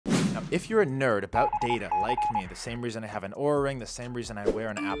If you're a nerd about data like me, the same reason I have an Oura Ring, the same reason I wear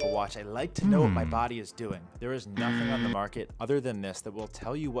an Apple Watch, I like to know what my body is doing. There is nothing on the market other than this that will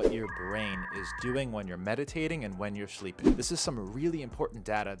tell you what your brain is doing when you're meditating and when you're sleeping. This is some really important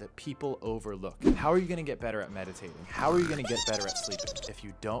data that people overlook. How are you gonna get better at meditating? How are you gonna get better at sleeping if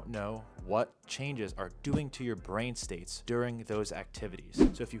you don't know what changes are doing to your brain states during those activities?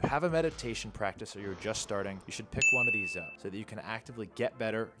 So if you have a meditation practice or you're just starting, you should pick one of these up so that you can actively get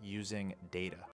better using data.